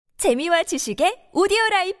재미와 지식의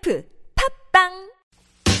오디오라이프 팝빵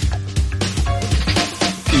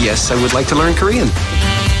Yes, I would like to learn Korean.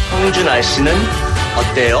 홍준아 씨는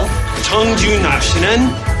어때요? 정준하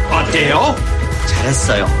씨는 어때요?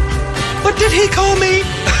 잘했어요. What did he call me?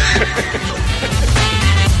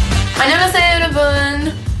 안녕하세요,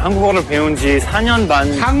 여러분. 한국어를 배운 지 4년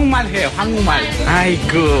반. 한국말 해요, 한국말.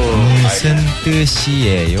 아이고. 무슨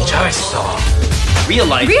뜻이에요? 잘했어. Real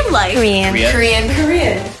life. Real life.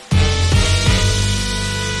 Korean.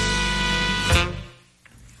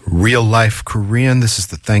 Real Life Korean. This is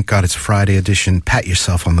the Thank God It's Friday edition. Pat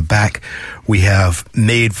yourself on the back. We have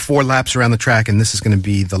made 4 laps around the track, and this is going to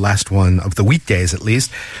be the last one of the weekdays, at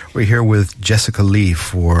least. We're here with Jessica Lee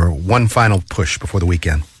for one final push before the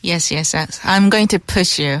weekend. Yes. I'm going to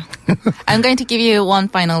push you. I'm going to give you one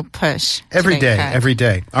final push. Every today, day, Pat. every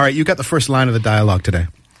day. All right, you got the first line of the dialogue today.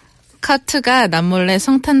 커트가 남몰래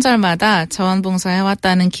성탄절마다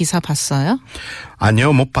자원봉사해왔다는 기사 봤어요?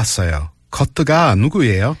 아니요, 못 봤어요. 커트가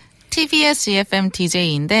누구예요? TBS EFM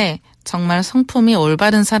DJ인데 정말 성품이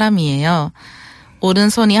올바른 사람이에요.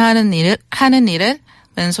 오른손이 하는 일을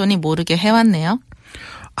왼손이 모르게 해왔네요.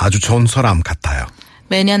 아주 좋은 사람 같아요.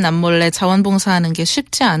 매년 남몰래 자원봉사하는 게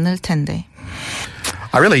쉽지 않을 텐데.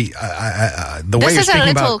 I really, the way This you're is a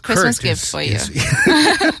speaking little about Christmas Kurt gift for you. is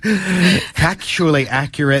factually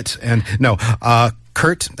accurate. And no,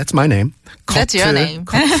 Kurt, that's my name. That's your name.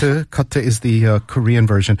 Kurt is the Korean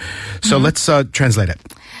version. So let's translate it.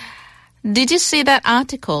 Did you see that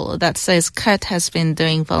article that says Kurt has been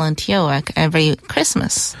doing volunteer work every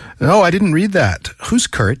Christmas? No, I didn't read that. Who's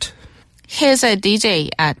Kurt? He's a DJ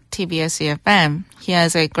at TBS EFM. He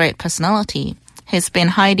has a great personality. He's been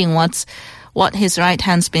hiding what his right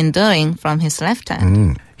hand's been doing from his left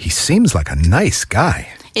hand. He seems like a nice guy.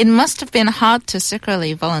 It must have been hard to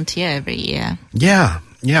secretly volunteer every year. Yeah,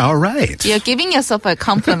 all right. You're giving yourself a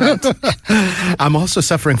compliment. I'm also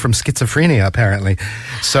suffering from schizophrenia, apparently.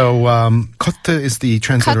 So, Kurt is the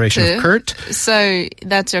transliteration of Kurt. So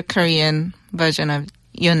that's your Korean version of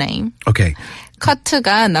your name. Okay.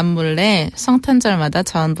 커트가 남몰래 성탄절마다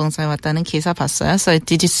자원봉사해 왔다는 기사 봤어요. So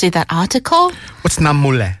did you see that article? What's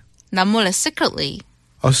남몰래? 남몰래 secretly.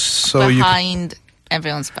 Oh, so behind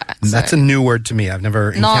everyone's back. That's a new word to me. I've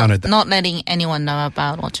never encountered that. Not letting anyone know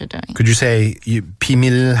about what you're doing. Could you say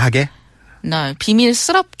비밀하게? No,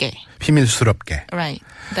 비밀스럽게. 비밀스럽게. Right.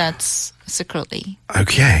 That's secretly.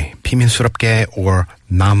 Okay. 비밀스럽게 or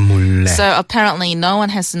남몰래. So apparently no one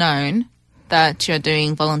has known that you're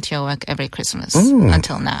doing volunteer work every Christmas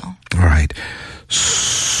until now. All right.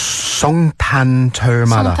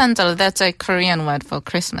 성탄절마다. 성탄절, that's a Korean word for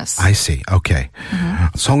Christmas. I see. Okay.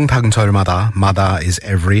 성탄절마다, 마다 is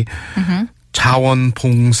every.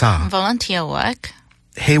 자원봉사. Volunteer work.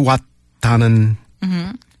 해왔다는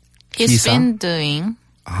He's 기사? been doing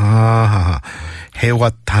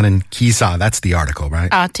해왔다는 기사. That's the article,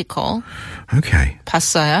 right? article. Okay.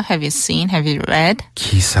 봤어요? Have you seen? Have you read?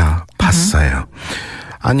 기사 봤어요.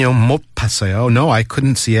 아니요, 못 봤어요. No, I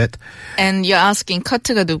couldn't see it. And you're asking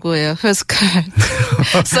커트가 누구예요? Who's Kurt?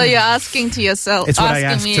 So you're asking to yourself, It's what I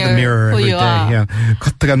asking ask me to the mirror who every you day. are. Yeah.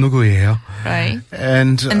 커트가 누구예요? Right.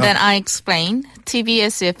 And then I explain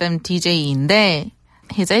TBS EFM DJ인데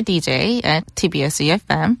he's a DJ at TBS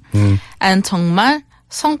EFM. And 정말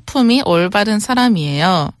성품이 올바른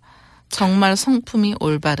사람이에요. 정말 성품이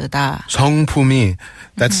올바르다. 성품이,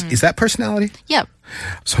 is that personality? Yep.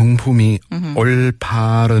 성품이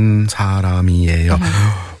올바른 사람이에요.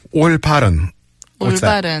 올바른. What's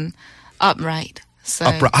that? 올바른, upright. So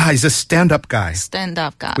Upright. He's a stand-up guy.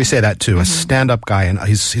 stand-up guy. We say that too, a stand-up guy. And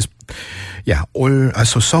he's yeah,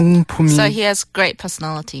 so 성품이. So he has great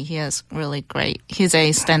personality. He's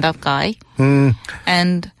a stand-up guy.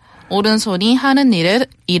 And 오른손이 하는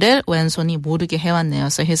일을 왼손이 모르게 해왔네요.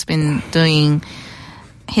 So he's been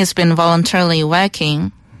voluntarily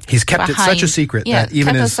working. He's kept it such a secret that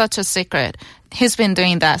even kept it such a secret. He's been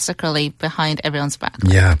doing that secretly behind everyone's back.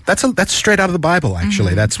 Yeah, that's straight out of the Bible,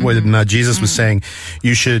 actually. That's when Jesus was saying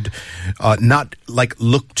you should not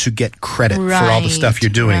look to get credit for all the stuff you're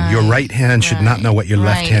doing. Your right hand should not know what your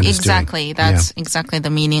left hand is doing. That's exactly the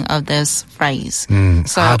meaning of this phrase.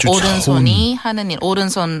 So 아주 오른손이 하는 일.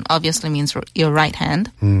 오른손 obviously means your right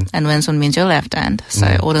hand, and 왼손 means your left hand. So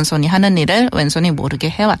오른손이 하는 일을 왼손이 모르게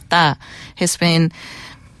해왔다. He's been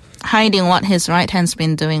hiding what his right hand's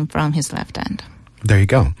been doing from his left hand. There you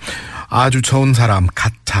go. 아주 좋은 사람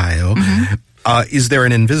같아요. Is there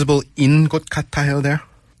an invisible in 것 같아요 there?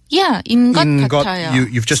 Yeah, in 것 같아요.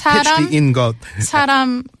 You've just pitched the in 것.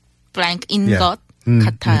 사람 blank in 것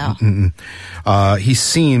같아요. He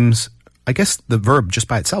seems, I guess the verb just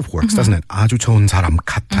by itself works, doesn't it? 아주 좋은 사람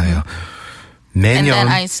같아요. And 매년. then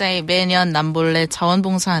I say 매년 남몰래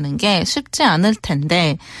자원봉사하는 게 쉽지 않을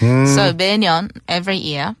텐데. So 매년, every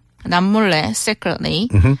year, 남몰래, secretly,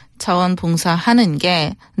 자원봉사하는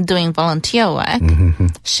게 doing volunteer work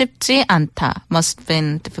쉽지 않다. Must have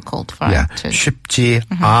been difficult for Yeah, him to. 쉽지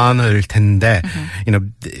않을 텐데. You know,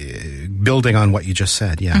 building on what you just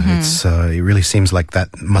said, yeah, it really seems like that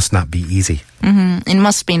must not be easy. It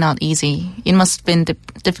must be not easy. It must have been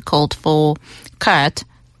difficult for Kurt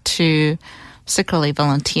to secretly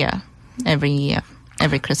volunteer every year,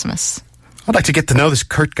 every Christmas. I'd like to get to know this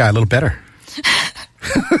Kurt guy a little better.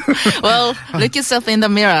 Well, look yourself in the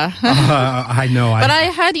mirror. I know. But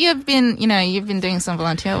I heard you've been doing some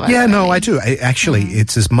volunteer work. Yeah, no, I do. Actually,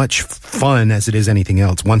 it's as much fun as it is anything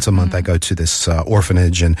else. Once a month, I go to this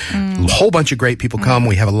orphanage, and a whole bunch of great people come.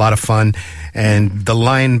 We have a lot of fun, and the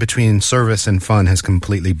line between service and fun has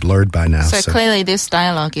completely blurred by now. So clearly, this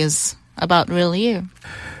dialogue is about real you.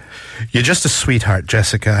 You're just a sweetheart,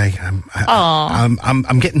 Jessica.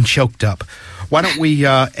 I'm getting choked up. Why don't we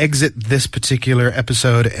exit this particular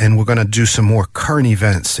episode, and we're going to do some more current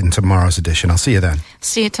events in tomorrow's edition. I'll see you then.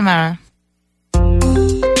 See you tomorrow.